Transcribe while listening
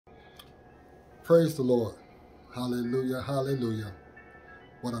Praise the Lord. Hallelujah, hallelujah.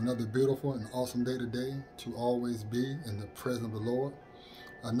 What another beautiful and awesome day today to always be in the presence of the Lord.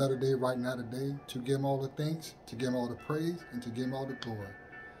 Another day right now today to give him all the thanks, to give him all the praise, and to give him all the glory.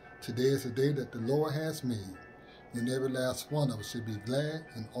 Today is the day that the Lord has made, and every last one of us should be glad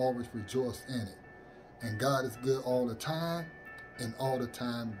and always rejoice in it. And God is good all the time, and all the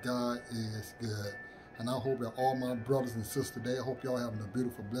time God is good. And I hope that all my brothers and sisters today, I hope y'all having a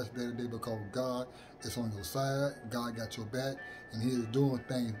beautiful, blessed day today, because God is on your side. God got your back, and He is doing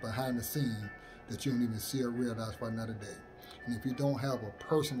things behind the scenes that you don't even see or realize right now today. And if you don't have a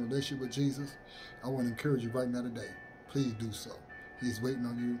personal relationship with Jesus, I want to encourage you right now today. Please do so. He's waiting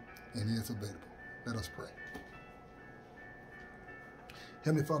on you, and He is available. Let us pray.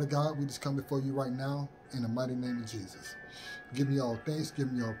 Heavenly Father God, we just come before you right now in the mighty name of Jesus. Give me all thanks,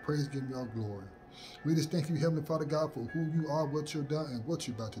 give me all praise, give me all glory. We just thank you, Heavenly Father God, for who you are, what you've done, and what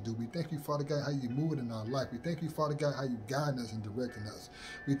you're about to do. We thank you, Father God, how you move in our life. We thank you, Father God, how you guide us and directing us.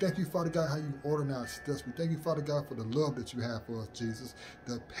 We thank you, Father God, how you order our steps. We thank you, Father God, for the love that you have for us, Jesus,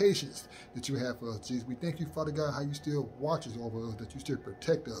 the patience that you have for us, Jesus. We thank you, Father God, how you still watches over us, that you still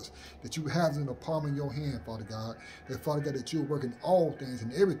protect us, that you have us in the palm of your hand, Father God, that, Father God, that you're working all things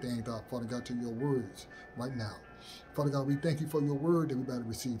and everything, Father God, to your words right now. Father God, we thank you for your word that we're about to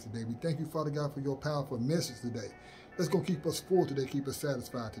receive today. We thank you, Father God, for your powerful message today. Let's go keep us full today, keep us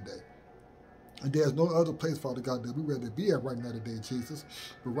satisfied today. And there's no other place, Father God, that we'd rather be at right now today, Jesus,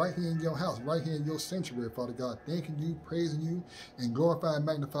 but right here in your house, right here in your sanctuary, Father God, thanking you, praising you, and glorify and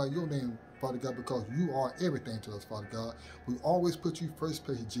magnify your name, Father God, because you are everything to us, Father God. We always put you first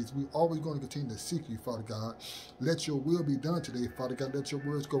place, Jesus. We always going to continue to seek you, Father God. Let your will be done today, Father God. Let your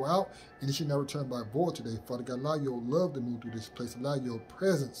words go out, and it should not return by void today, Father God. Allow your love to move through this place. Allow your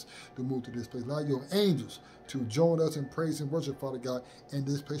presence to move through this place. Allow your angels to join us in praise and worship, Father God, in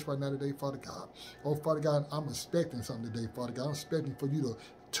this place right now today, Father God. Oh, Father God, I'm expecting something today, Father God. I'm expecting for you to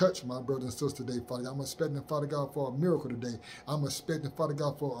touch my brother and sister today, Father God. I'm expecting, Father God, for a miracle today. I'm expecting, Father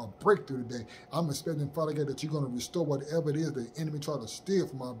God, for a breakthrough today. I'm expecting, Father God, that you're going to restore whatever it is the enemy tried to steal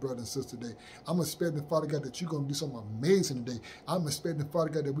from my brother and sister today. I'm expecting, Father God, that you're going to do something amazing today. I'm expecting, Father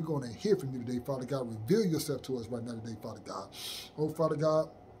God, that we're going to hear from you today, Father God. Reveal yourself to us right now today, Father God. Oh, Father God,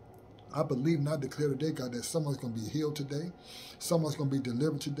 I believe and I declare today, God, that someone's going to be healed today. Someone's going to be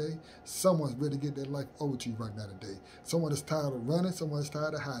delivered today. Someone's ready to get their life over to you right now today. Someone is tired of running. Someone's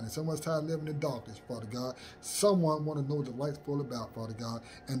tired of hiding. Someone's tired of living in darkness, Father God. Someone want to know what the light's full about, Father God.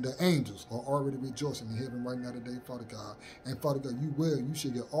 And the angels are already rejoicing in heaven right now today, Father God. And Father God, you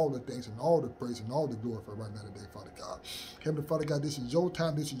should get all the thanks and all the praise and all the glory for right now today, Father God. Heavenly Father God, this is your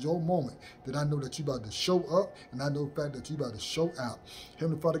time. This is your moment that I know that you're about to show up, and I know the fact that you're about to show out.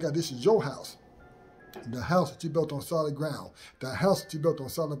 Heavenly Father God, this is your house. The house that you built on solid ground. The house that you built on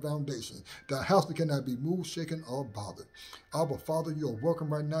solid foundation. The house that cannot be moved, shaken, or bothered. Abba, Father, you are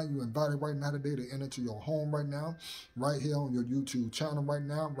welcome right now. You're invited right now today to enter to your home right now. Right here on your YouTube channel right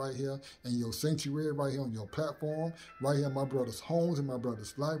now. Right here in your sanctuary. Right here on your platform. Right here in my brother's homes and my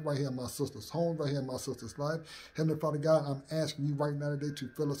brother's life. Right here in my sister's home. Right here in my sister's life. Heavenly Father God, I'm asking you right now today to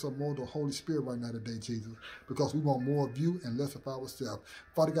fill us up more with the Holy Spirit right now today, Jesus. Because we want more of you and less of ourselves.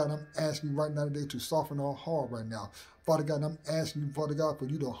 Father God, I'm asking you right now today to soften our heart right now. Father God, I'm asking you, Father God, for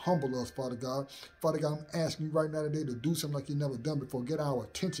you to humble us, Father God. Father God, I'm asking you right now today to do something like you've never done before. Get our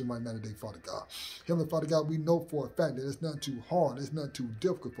attention right now today, Father God. Heavenly Father God, we know for a fact that it's nothing too hard. It's nothing too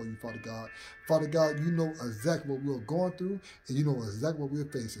difficult for you, Father God. Father God, you know exactly what we're going through, and you know exactly what we're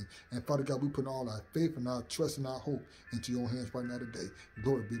facing. And Father God, we put all our faith and our trust and our hope into your hands right now today.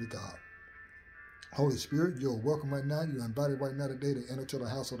 Glory be to God. Holy Spirit, you're welcome right now. You're invited right now today to enter to the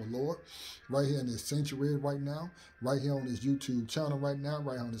house of the Lord. Right here in this sanctuary right now. Right here on this YouTube channel right now.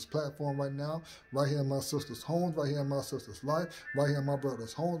 Right here on this platform right now. Right here in my sister's home. Right here in my sister's life. Right here in my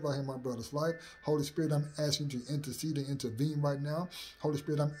brother's home. Right here in my brother's life. Holy Spirit, I'm asking you to intercede and intervene right now. Holy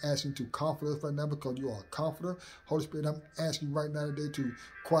Spirit, I'm asking you to comfort us right now because you are a comforter. Holy Spirit, I'm asking you right now today to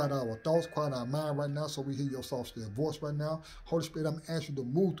quiet our thoughts, quiet our mind right now so we hear your soft, still voice right now. Holy Spirit, I'm asking you to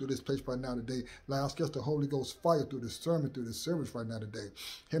move through this place right now today. Like I catch the Holy Ghost fire through this sermon, through this service right now today.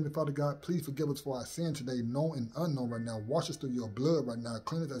 Heavenly Father God, please forgive us for our sin today, known and unknown right now. Wash us through your blood right now.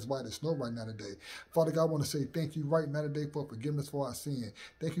 Clean us as white as snow right now today. Father God, I want to say thank you right now today for forgiveness for our sin.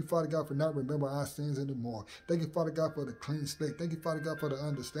 Thank you, Father God, for not remembering our sins anymore. Thank you, Father God, for the clean slate. Thank you, Father God, for the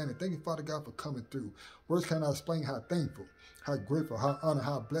understanding. Thank you, Father God, for coming through. Words cannot explain how thankful, how grateful, how honored,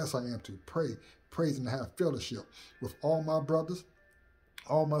 how blessed I am to pray, praise, and have fellowship with all my brothers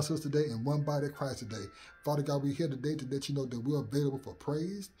all my sisters today in one body of Christ today. Father God, we're here today to let you know that we're available for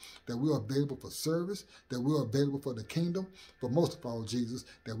praise, that we're available for service, that we're available for the kingdom, but most of all, Jesus,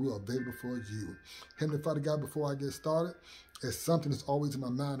 that we're available for you. Heavenly Father God, before I get started, it's something that's always in my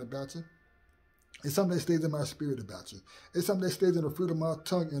mind about you. It's something that stays in my spirit about you. It's something that stays in the fruit of my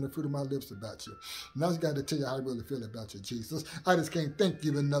tongue and the fruit of my lips about you. And I just got to tell you how I really feel about you, Jesus. I just can't thank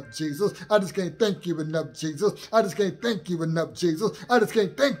you enough, Jesus. I just can't thank you enough, Jesus. I just can't thank you enough, Jesus. I just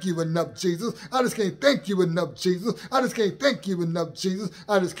can't thank you enough, Jesus. I just can't thank you enough, Jesus. I just can't thank you enough, Jesus.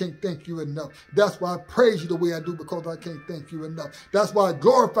 I just can't thank you enough. That's why I praise you the way I do, because I can't thank you enough. That's why I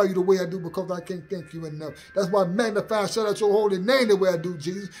glorify you the way I do, because I can't thank you enough. That's why I magnify and shout out your holy name the way I do,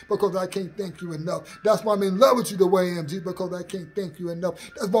 Jesus, because I can't thank you enough. That's why I'm in love with you the way I am, Jesus, because I can't thank you enough.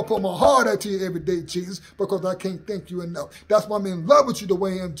 That's why I put my heart out to you every day, Jesus, because I can't thank you enough. That's why I'm in love with you the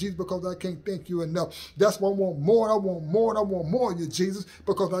way I am, Jesus, because I can't thank you enough. That's why I want more, and I want more, and I want more of you, Jesus,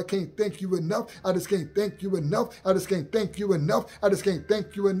 because I can't thank you enough. I just can't thank you enough. I just can't thank you enough. I just can't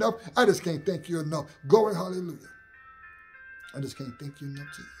thank you enough. I just can't thank you enough. Glory, hallelujah. I just can't thank you enough,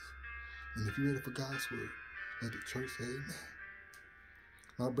 Jesus. And if you're ready for God's word, let the church say amen.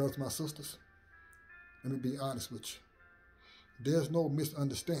 My brothers, my sisters, let me be honest with you. There's no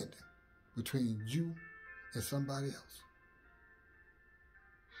misunderstanding between you and somebody else.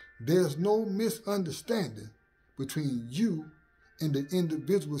 There's no misunderstanding between you and the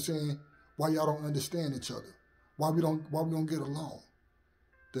individual saying why y'all don't understand each other, why we don't get along.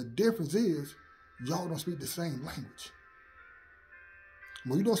 The difference is y'all don't speak the same language.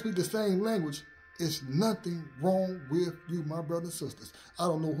 When you don't speak the same language, it's nothing wrong with you, my brothers and sisters. I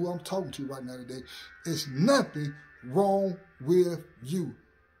don't know who I'm talking to right now today. It's nothing wrong with you.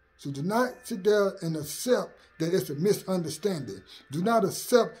 So do not sit there and accept that it's a misunderstanding. Do not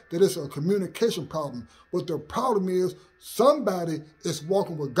accept that it's a communication problem. What the problem is, somebody is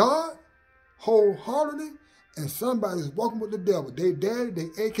walking with God wholeheartedly, and somebody's walking with the devil. They daddy,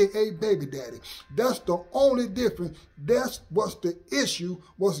 they AKA baby daddy. That's the only difference. That's what's the issue,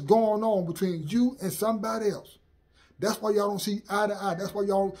 what's going on between you and somebody else. That's why y'all don't see eye to eye. That's why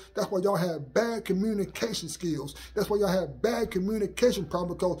y'all have bad communication skills. That's why y'all have bad communication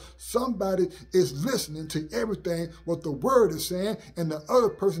problems, because somebody is listening to everything what the word is saying, and the other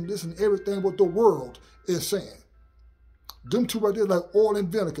person listening to everything what the world is saying. Them two right there like oil and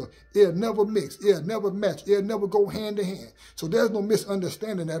vinegar. It'll never mix. It'll never match. It'll never go hand to hand. So there's no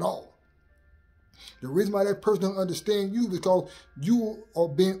misunderstanding at all. The reason why that person don't understand you is because you are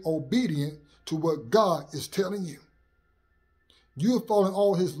being obedient to what God is telling you. You're following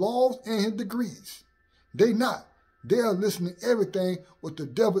all his laws and his decrees. They not. They are listening to everything what the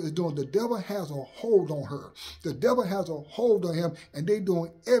devil is doing. The devil has a hold on her. The devil has a hold on him, and they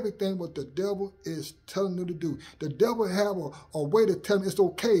doing everything what the devil is telling them to do. The devil have a way to tell them it's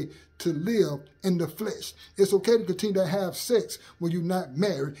okay to live in the flesh. It's okay to continue to have sex when you're not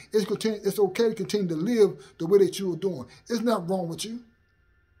married. It's okay to continue to live the way that you are doing. It's not wrong with you.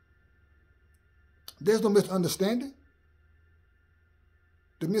 There's no misunderstanding.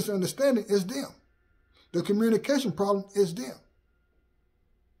 The misunderstanding is them. The communication problem is them.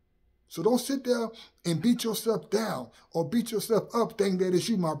 So don't sit there and beat yourself down or beat yourself up thinking that it's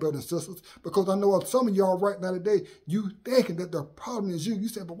you, my brothers and sisters, because I know some of y'all right now today, you thinking that the problem is you. You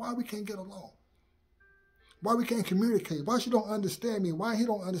say, but why we can't get along? Why we can't communicate? Why she don't understand me? Why he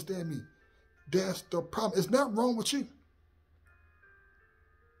don't understand me? That's the problem. It's not wrong with you.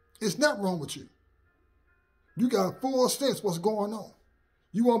 It's not wrong with you. You got full sense what's going on.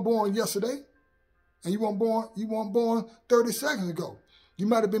 You weren't born yesterday. And you weren't born 30 seconds ago. You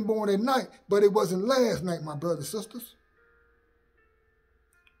might have been born at night, but it wasn't last night, my brothers and sisters.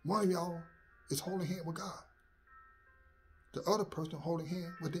 One of y'all is holding hand with God. The other person holding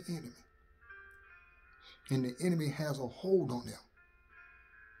hand with the enemy. And the enemy has a hold on them.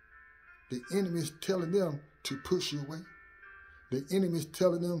 The enemy is telling them to push you away. The enemy is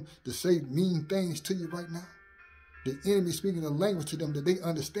telling them to say mean things to you right now. The enemy is speaking a language to them that they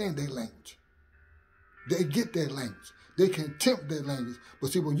understand their language. They get that language. They can attempt that language.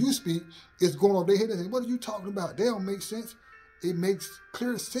 But see, when you speak, it's going on their head. They say, what are you talking about? They don't make sense. It makes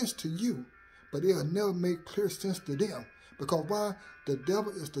clear sense to you, but it'll never make clear sense to them. Because why? The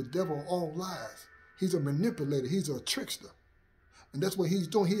devil is the devil of all lies. He's a manipulator. He's a trickster. And that's what he's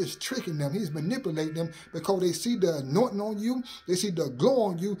doing. He is tricking them. He's manipulating them because they see the anointing on you. They see the glow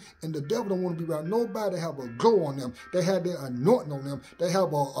on you. And the devil don't want to be around nobody that have a glow on them. They have their anointing on them. They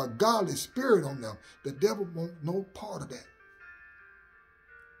have a godly spirit on them. The devil wants no part of that.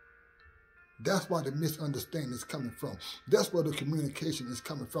 That's why the misunderstanding is coming from. That's where the communication is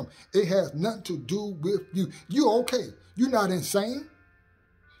coming from. It has nothing to do with you. You're okay. You're not insane.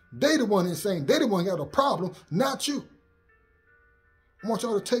 They the one insane. They the one got a problem, not you. I want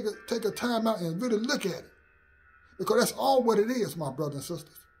y'all to take a time out and really look at it. Because that's all what it is, my brothers and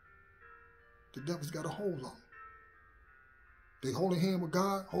sisters. The devil's got a hold on them. They holding hand with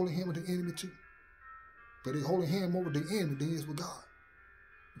God, holding hand with the enemy too. But they holding hand more with the enemy than he is with God.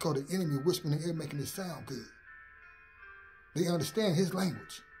 Because the enemy whispering in the ear, making it sound good. They understand his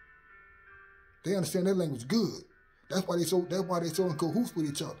language. They understand their language good. That's why they so in cahoots with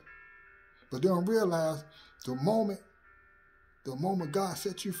each other. But they don't realize the moment God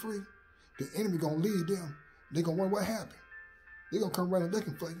sets you free, the enemy gonna lead them. They're gonna wonder what happened. They're gonna come running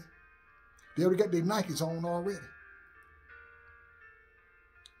looking for you. They already got their Nikes on already.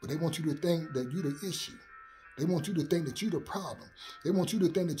 But they want you to think that you're the issue. They want you to think that you're the problem. They want you to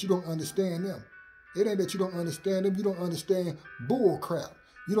think that you don't understand them. It ain't that you don't understand them. You don't understand bull crap.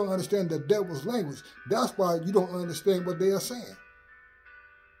 You don't understand the devil's language. That's why you don't understand what they are saying.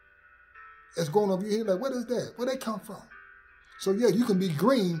 It's going over your head like, what is that? Where they come from? So yeah, you can be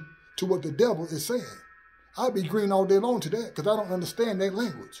green to what the devil is saying. I'll be green all day long to that because I don't understand that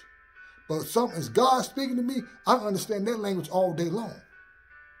language. But is God speaking to me, I understand that language all day long.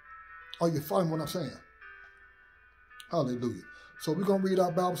 Are you following what I'm saying? Hallelujah. So we're going to read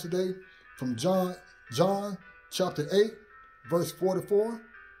our Bibles today from John chapter 8, verse 44.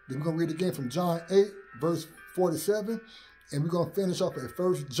 Then we're going to read again from John 8, verse 47. And we're going to finish off at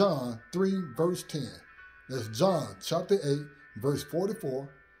 1 John 3, verse 10. That's John chapter 8, verse 44.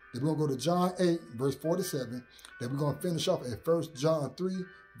 Then we're going to go to John 8, verse 47. Then we're going to finish off at 1 John 3,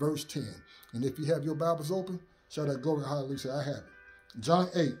 verse 10. And if you have your Bibles open, shout out glory, hallelujah, say I have it. John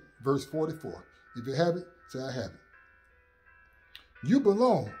 8, verse 44. If you have it, say I have it. You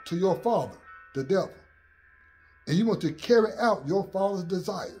belong to your father, the devil, and you want to carry out your father's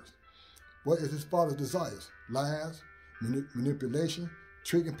desires. What is his father's desires? Lies, manipulation,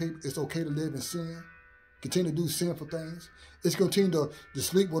 tricking people. It's okay to live in sin. Continue to do sinful things. It's continue to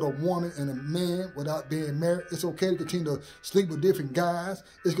sleep with a woman and a man without being married. It's okay to continue to sleep with different guys.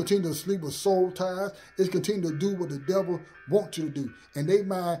 It's continue to sleep with soul ties. It's continue to do what the devil wants you to do. And they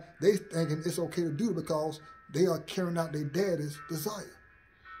thinking it's okay to do it because they are carrying out their daddy's desire.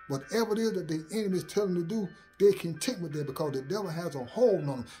 Whatever it is that the enemy is telling them to do, they're content with that because the devil has a hold on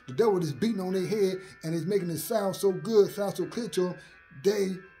them. The devil is beating on their head and is making it sound so good, sound so clear to them,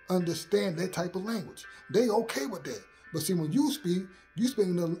 they understand that type of language. They okay with that. But see, when you speak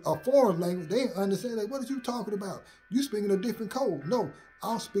in a foreign language, they understand like, what are you talking about? You speaking a different code. No,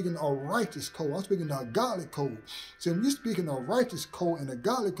 I'm speaking a righteous code. I'm speaking a godly code. So when you speaking a righteous code and a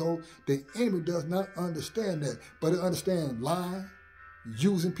godly code, the enemy does not understand that. But it understands lying,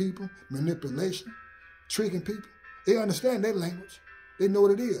 using people, manipulation, tricking people. They understand that language. They know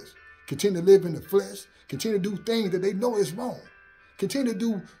what it is. Continue to live in the flesh. Continue to do things that they know is wrong. Continue to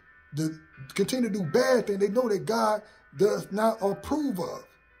do bad things they know that God does not approve of.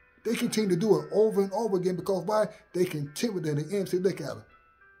 They continue to do it over and over again because why? They content with that. The enemy say, look at them.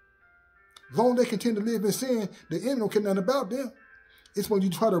 As long as they continue to live in sin, the enemy don't care nothing about them. It's when you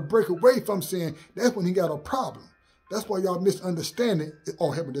try to break away from sin, that's when he got a problem. That's why y'all misunderstanding.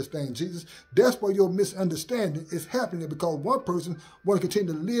 Oh, help me this thing, Jesus. That's why your misunderstanding is happening because one person want to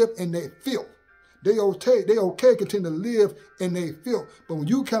continue to live in that filth. They okay continue to live in their filth. But when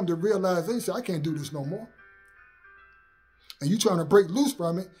you come to realize, they say, I can't do this no more. And you trying to break loose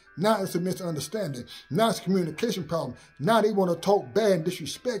from it, now it's a misunderstanding. Now it's a communication problem. Now they want to talk bad and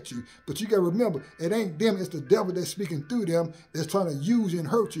disrespect you. But you got to remember, it ain't them, it's the devil that's speaking through them that's trying to use you and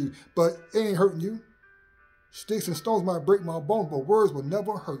hurt you. But it ain't hurting you. Sticks and stones might break my bones, but words will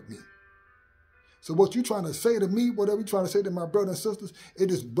never hurt me. So what you trying to say to me, whatever you trying to say to my brothers and sisters, it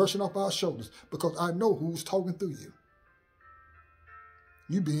is brushing off our shoulders because I know who's talking through you.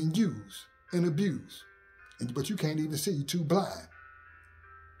 You being used and abused, but you can't even see, you're too blind.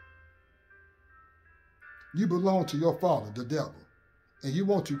 You belong to your father, the devil, and you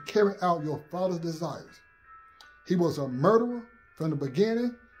want to carry out your father's desires. He was a murderer from the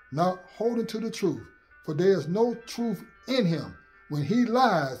beginning, not holding to the truth, for there is no truth in him. When he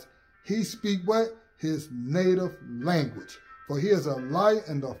lies, he speak what? His native language. For he is a liar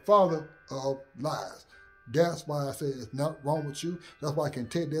and the father of lies. That's why I say it's not wrong with you. That's why I can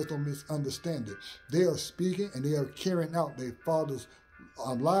tell you there's no misunderstanding. They are speaking and they are carrying out their father's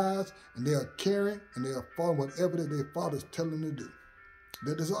lies, and they are carrying and they are following whatever their father's telling them to do.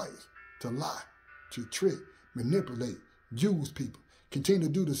 Their desires to lie, to trick, manipulate, use people. Continue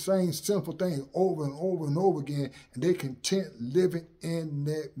to do the same sinful thing over and over and over again, and they content living in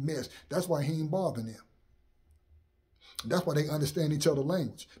that mess. That's why he ain't bothering them. That's why they understand each other's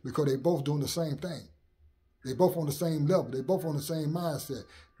language, because they both doing the same thing. They both on the same level. They both on the same mindset.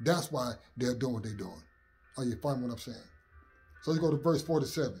 That's why they're doing what they're doing. Are you following what I'm saying? So let's go to verse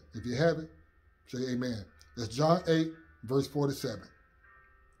 47. If you have it, say amen. That's John 8, verse 47.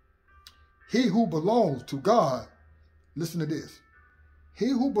 He who belongs to God, listen to this. He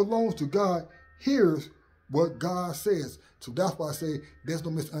who belongs to God hears what God says. So that's why I say there's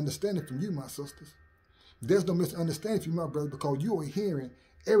no misunderstanding from you, my sisters. There's no misunderstanding from you, my brothers, because you are hearing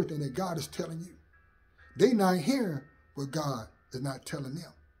everything that God is telling you. They not hearing what God is not telling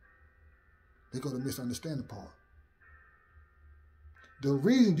them. They go to the misunderstanding part. The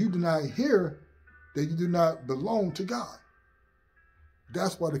reason you do not hear that you do not belong to God.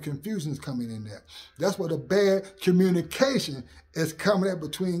 That's why the confusion is coming in there. That's why the bad communication is coming at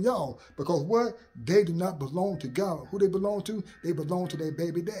between y'all. Because what? They do not belong to God. Who they belong to? They belong to their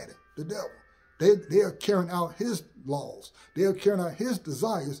baby daddy, the devil. They are carrying out his laws. They are carrying out his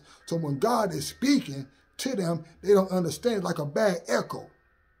desires. So when God is speaking to them, they don't understand. It's like a bad echo.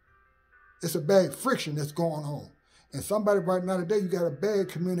 It's a bad friction that's going on. And somebody right now today, you got a bad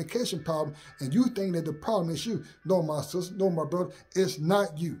communication problem, and you think that the problem is you. No, my sister, no, my brother, it's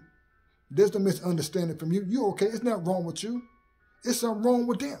not you. There's no misunderstanding from you. You okay? It's not wrong with you. It's something wrong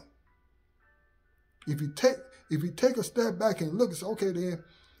with them. If you take a step back and look and say, okay, then,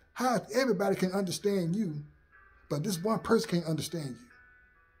 how everybody can understand you, but this one person can't understand you?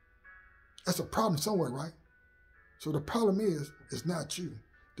 That's a problem somewhere, right? So the problem is, it's not you.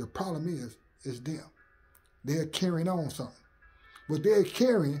 The problem is them. They're carrying on something. What they're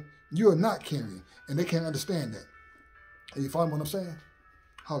carrying, you're not carrying. And they can't understand that. Are you following what I'm saying?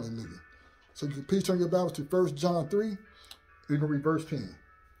 Hallelujah. So you can please turn your Bibles to 1 John 3. We're going to read verse 10.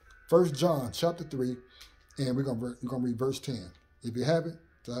 1 John chapter 3. And we're going to read verse 10. If you have it,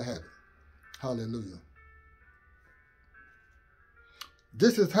 so I have it. Hallelujah.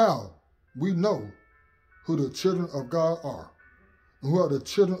 This is how we know who the children of God are, and who are the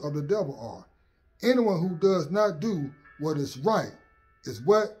children of the devil are. Anyone who does not do what is right is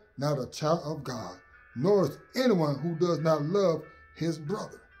what? Not a child of God, nor is anyone who does not love his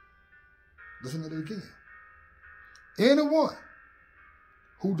brother. Listen to it again. Anyone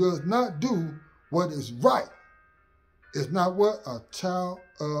who does not do what is right is not what? A child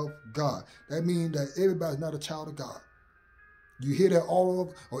of God. That means that everybody's not a child of God. You hear that all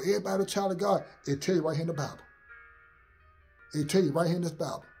over, or everybody a child of God, it tell you right here in the Bible. It tell you right here in this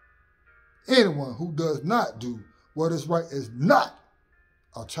Bible. Anyone who does not do what is right is not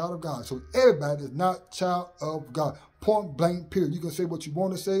a child of God. So everybody is not child of God. Point blank, period. You can say what you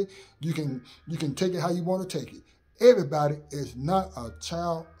want to say. You can take it how you want to take it. Everybody is not a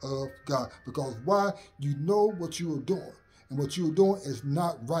child of God. Because why? You know what you are doing. And what you are doing is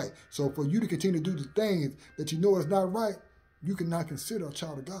not right. So for you to continue to do the things that you know is not right, you cannot consider a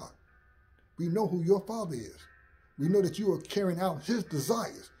child of God. We know who your Father is. We know that you are carrying out his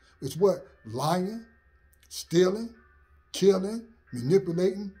desires. It's what? Lying, stealing, killing,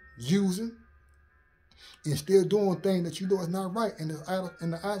 manipulating, using, and still doing things that you know is not right in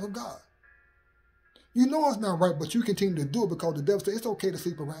the eyes of God. You know it's not right, but you continue to do it because the devil says it's okay to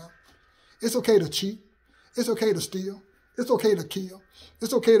sleep around. It's okay to cheat. It's okay to steal. It's okay to kill.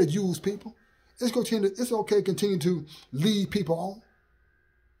 It's okay to use people. It's okay to continue to lead people on.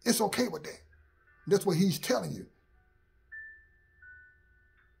 It's okay with that. That's what he's telling you.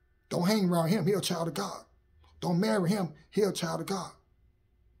 Don't hang around him. He's a child of God. Don't marry him. He's a child of God.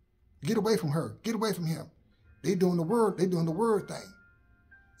 Get away from her. Get away from him. They doing the word thing.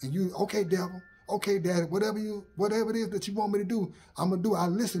 And you, okay, devil. Okay, daddy, whatever it is that you want me to do, I'm going to do. I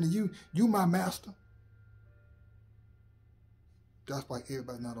listen to you. You my master. That's why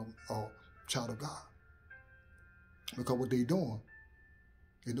everybody's not a child of God. Because what they doing,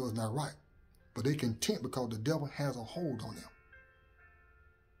 they know it's not right. But they content because the devil has a hold on them.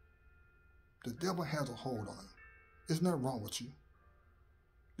 The devil has a hold on them. There's nothing wrong with you.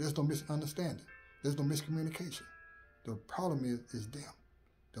 There's no misunderstanding. There's no miscommunication. The problem is them.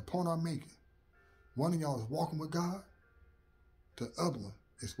 The point I'm making, one of y'all is walking with God. The other one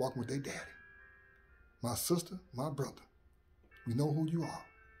is walking with their daddy. My sister, my brother, we know who you are.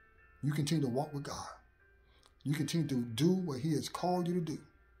 You continue to walk with God. You continue to do what he has called you to do.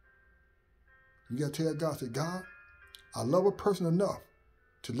 You got to tell God, say, God, I love a person enough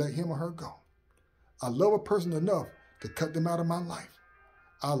to let him or her go. I love a person enough to cut them out of my life.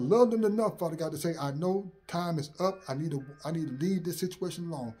 I love them enough, Father God, to say, I know time is up. I need to leave this situation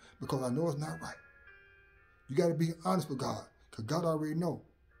alone because I know it's not right. You got to be honest with God because God already knows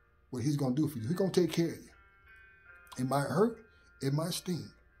what he's going to do for you. He's going to take care of you. It might hurt. It might sting.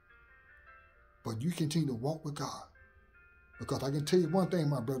 But you continue to walk with God. Because I can tell you one thing,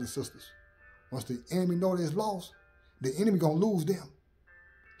 my brothers and sisters. Once the enemy know that it's lost, the enemy going to lose them.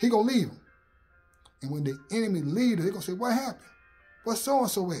 He going to leave them. And when the enemy leaves, they're going to say, what happened? What's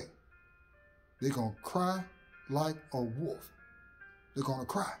so-and-so at? They're going to cry like a wolf. They're going to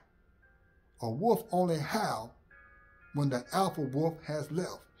cry. A wolf only howl when the alpha wolf has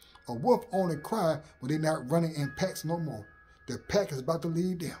left. A wolf only cry when they're not running in packs no more. The pack is about to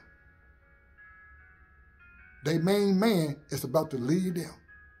leave them. Their main man is about to leave them.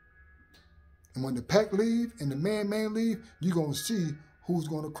 And when the pack leave and the man leave, you're going to see who's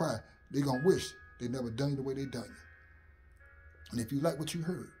going to cry. They're going to wish they never done you the way they done you. And if you like what you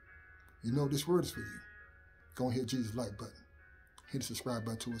heard, you know this word is for you. Go and hit Jesus' like button. Hit the subscribe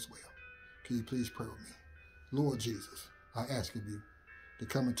button too as well. Can you please pray with me? Lord Jesus, I ask of you to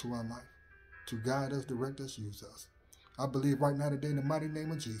come into our life, to guide us, direct us, use us. I believe right now today in the mighty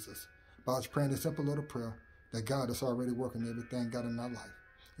name of Jesus, by us praying this simple little prayer, that God is already working everything God in our life.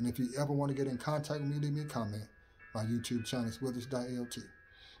 And if you ever want to get in contact with me, leave me a comment. My YouTube channel is withers.lt.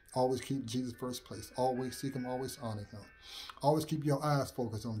 Always keep Jesus first place. Always seek him, always honor him. Always keep your eyes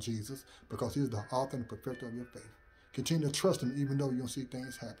focused on Jesus because he is the author and perfecter of your faith. Continue to trust him even though you don't see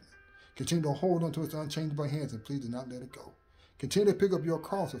things happening. Continue to hold on to his unchangeable hands and please do not let it go. Continue to pick up your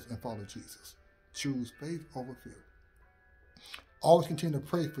crosses and follow Jesus. Choose faith over fear. Always continue to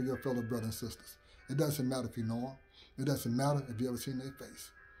pray for your fellow brothers and sisters. It doesn't matter if you know them. It doesn't matter if you ever seen their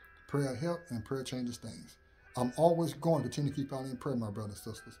face. Prayer helps and prayer changes things. I'm always going to continue to keep y'all in prayer, my brothers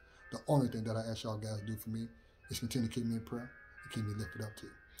and sisters. The only thing that I ask y'all guys to do for me is continue to keep me in prayer and keep me lifted up too.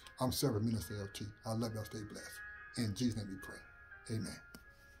 I'm Servant Minister LT. I love y'all. Stay blessed. In Jesus' name we pray. Amen.